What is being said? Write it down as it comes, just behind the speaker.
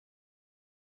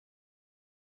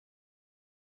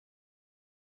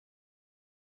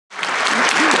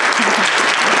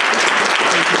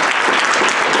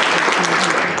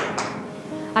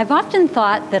I've often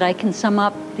thought that I can sum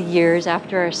up the years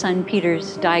after our son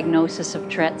Peter's diagnosis of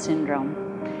Tourette syndrome,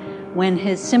 when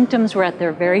his symptoms were at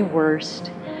their very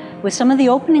worst, with some of the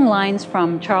opening lines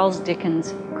from Charles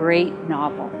Dickens' great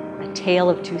novel, A Tale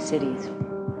of Two Cities.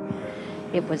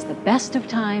 It was the best of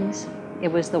times,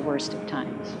 it was the worst of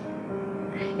times.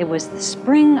 It was the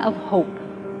spring of hope,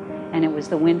 and it was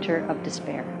the winter of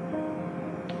despair.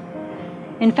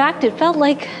 In fact, it felt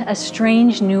like a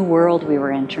strange new world we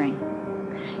were entering.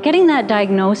 Getting that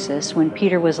diagnosis when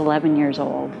Peter was 11 years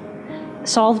old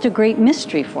solved a great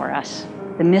mystery for us.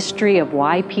 The mystery of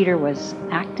why Peter was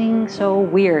acting so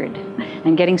weird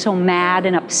and getting so mad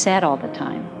and upset all the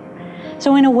time.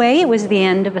 So in a way, it was the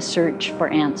end of a search for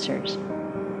answers.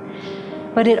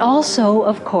 But it also,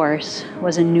 of course,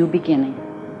 was a new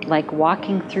beginning, like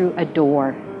walking through a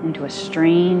door into a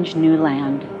strange new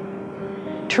land.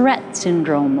 Tourette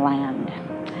syndrome land.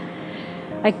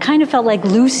 I kind of felt like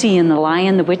Lucy in The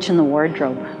Lion, the Witch, and the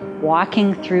Wardrobe,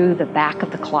 walking through the back of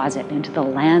the closet into the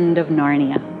land of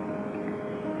Narnia.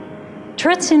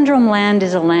 Tourette syndrome land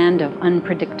is a land of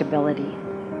unpredictability.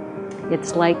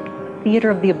 It's like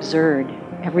theater of the absurd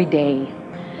every day,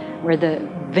 where the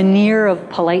veneer of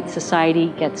polite society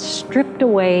gets stripped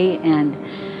away and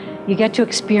you get to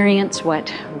experience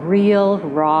what real,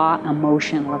 raw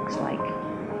emotion looks like.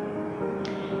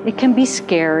 It can be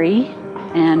scary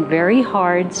and very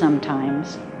hard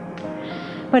sometimes,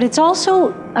 but it's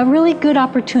also a really good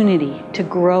opportunity to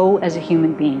grow as a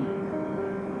human being.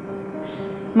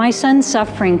 My son's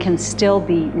suffering can still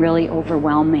be really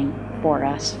overwhelming for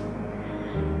us,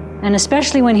 and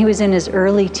especially when he was in his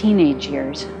early teenage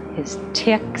years. His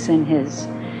tics and his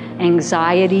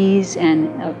anxieties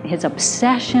and his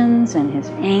obsessions and his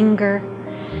anger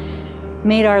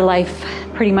made our life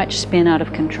pretty much spin out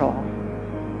of control.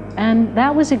 And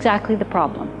that was exactly the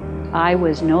problem. I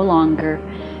was no longer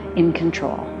in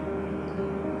control.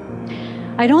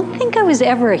 I don't think I was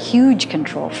ever a huge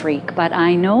control freak, but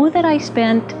I know that I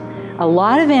spent a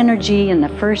lot of energy in the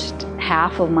first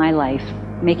half of my life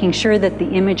making sure that the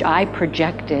image I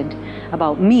projected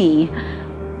about me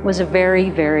was a very,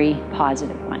 very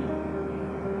positive one.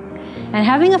 And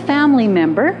having a family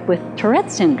member with Tourette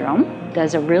syndrome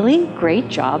does a really great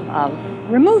job of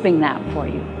removing that for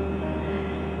you.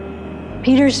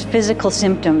 Peter's physical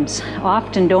symptoms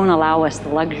often don't allow us the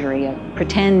luxury of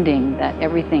pretending that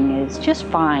everything is just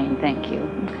fine, thank you,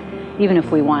 even if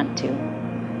we want to.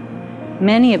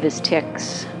 Many of his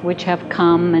tics, which have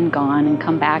come and gone and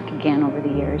come back again over the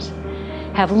years,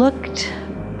 have looked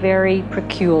very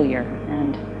peculiar,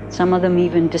 and some of them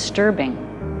even disturbing,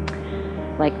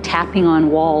 like tapping on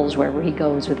walls wherever he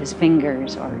goes with his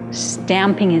fingers, or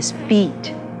stamping his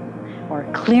feet, or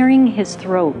clearing his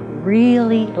throat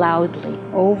really loudly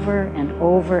over and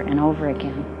over and over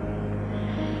again,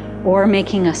 or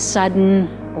making a sudden,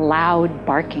 loud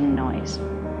barking noise.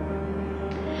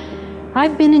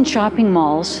 I've been in shopping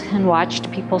malls and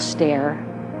watched people stare,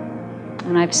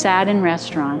 and I've sat in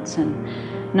restaurants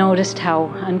and noticed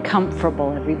how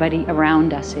uncomfortable everybody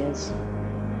around us is.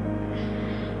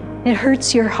 It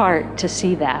hurts your heart to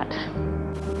see that.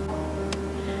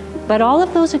 But all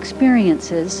of those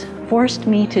experiences forced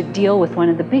me to deal with one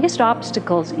of the biggest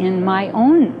obstacles in my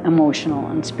own emotional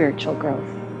and spiritual growth.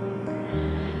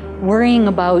 Worrying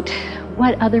about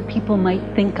what other people might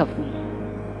think of me.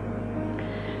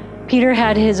 Peter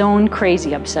had his own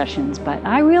crazy obsessions, but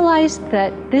I realized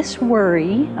that this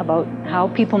worry about how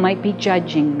people might be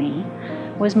judging me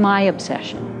was my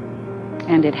obsession,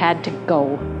 and it had to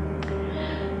go,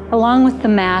 along with the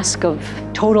mask of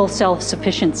total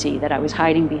self-sufficiency that I was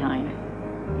hiding behind.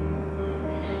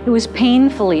 It was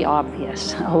painfully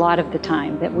obvious a lot of the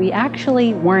time that we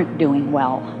actually weren't doing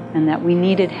well and that we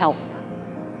needed help.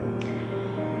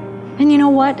 And you know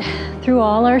what? Through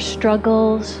all our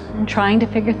struggles and trying to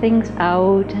figure things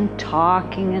out and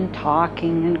talking and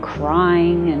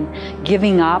crying and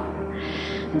giving up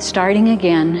and starting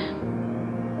again,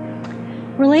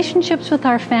 relationships with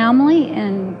our family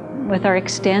and with our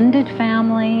extended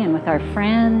family and with our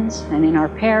friends and in our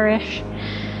parish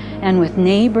and with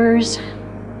neighbors,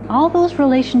 all those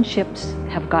relationships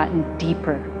have gotten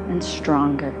deeper and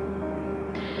stronger.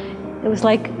 It was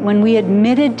like when we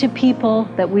admitted to people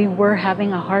that we were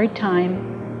having a hard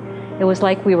time, it was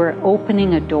like we were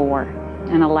opening a door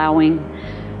and allowing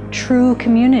true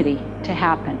community to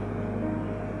happen.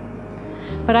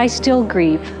 But I still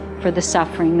grieve for the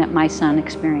suffering that my son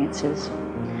experiences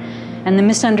and the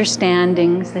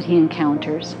misunderstandings that he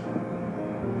encounters.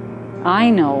 I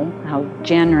know how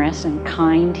generous and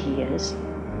kind he is,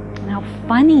 and how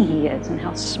funny he is, and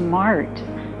how smart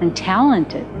and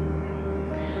talented.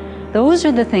 Those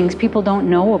are the things people don't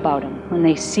know about him. when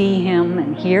they see him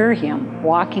and hear him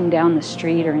walking down the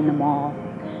street or in the mall,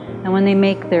 and when they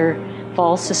make their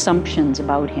false assumptions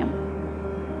about him.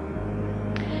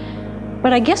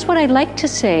 But I guess what I'd like to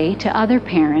say to other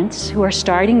parents who are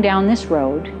starting down this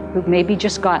road, who've maybe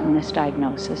just gotten this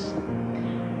diagnosis,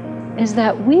 is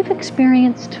that we've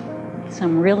experienced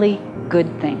some really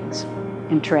good things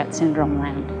in Tourette syndrome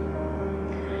land.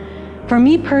 For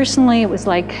me personally, it was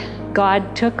like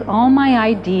God took all my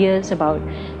ideas about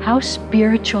how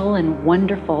spiritual and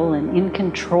wonderful and in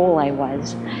control I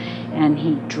was, and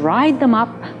he dried them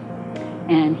up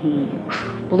and he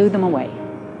blew them away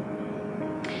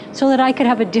so that I could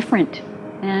have a different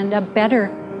and a better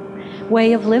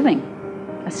way of living,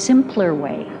 a simpler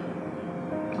way,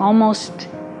 almost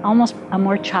a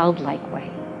more childlike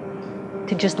way,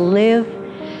 to just live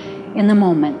in the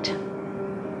moment,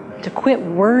 to quit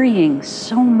worrying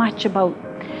so much about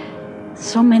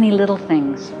so many little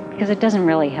things, because it doesn't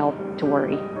really help to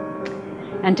worry,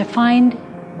 and to find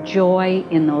joy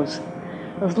in those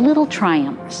little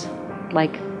triumphs,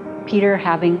 like Peter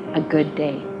having a good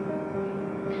day.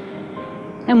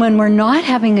 And when we're not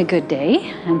having a good day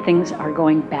and things are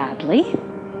going badly,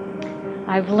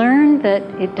 I've learned that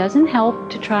it doesn't help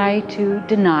to try to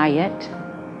deny it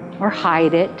or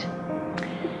hide it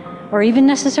or even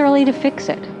necessarily to fix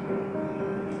it.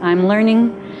 I'm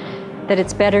learning that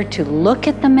it's better to look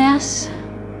at the mess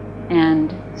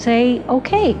and say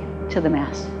okay to the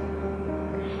mess,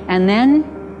 and then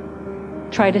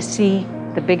try to see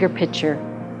the bigger picture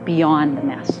beyond the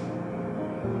mess.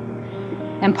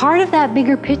 And part of that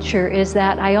bigger picture is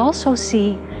that I also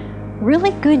see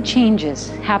really good changes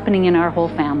happening in our whole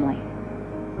family.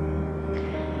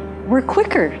 We're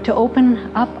quicker to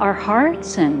open up our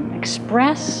hearts and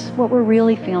express what we're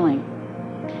really feeling.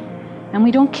 And we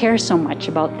don't care so much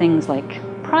about things like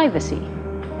privacy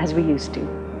as we used to.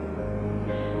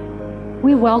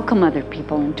 We welcome other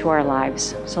people into our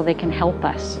lives so they can help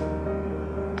us,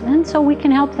 and so we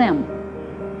can help them.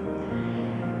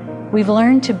 We've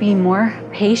learned to be more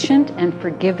patient and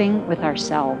forgiving with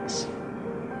ourselves.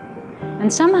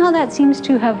 And somehow that seems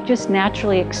to have just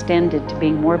naturally extended to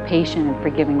being more patient and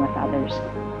forgiving with others.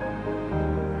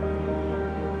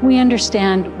 We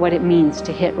understand what it means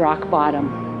to hit rock bottom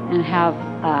and have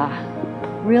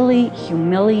a really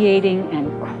humiliating and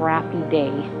crappy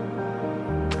day.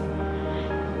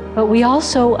 But we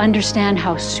also understand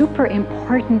how super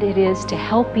important it is to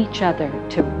help each other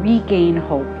to regain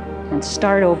hope and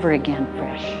start over again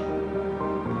fresh.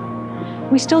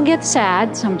 We still get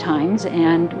sad sometimes,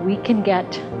 and we can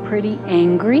get pretty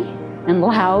angry and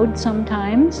loud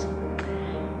sometimes.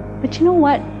 But you know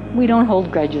what? We don't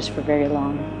hold grudges for very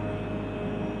long.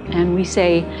 And we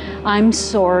say, I'm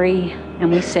sorry,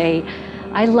 and we say,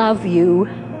 I love you,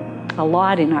 a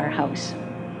lot in our house.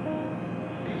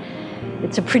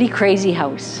 It's a pretty crazy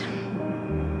house.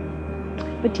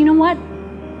 But you know what?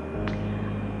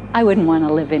 I wouldn't want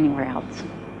to live anywhere else.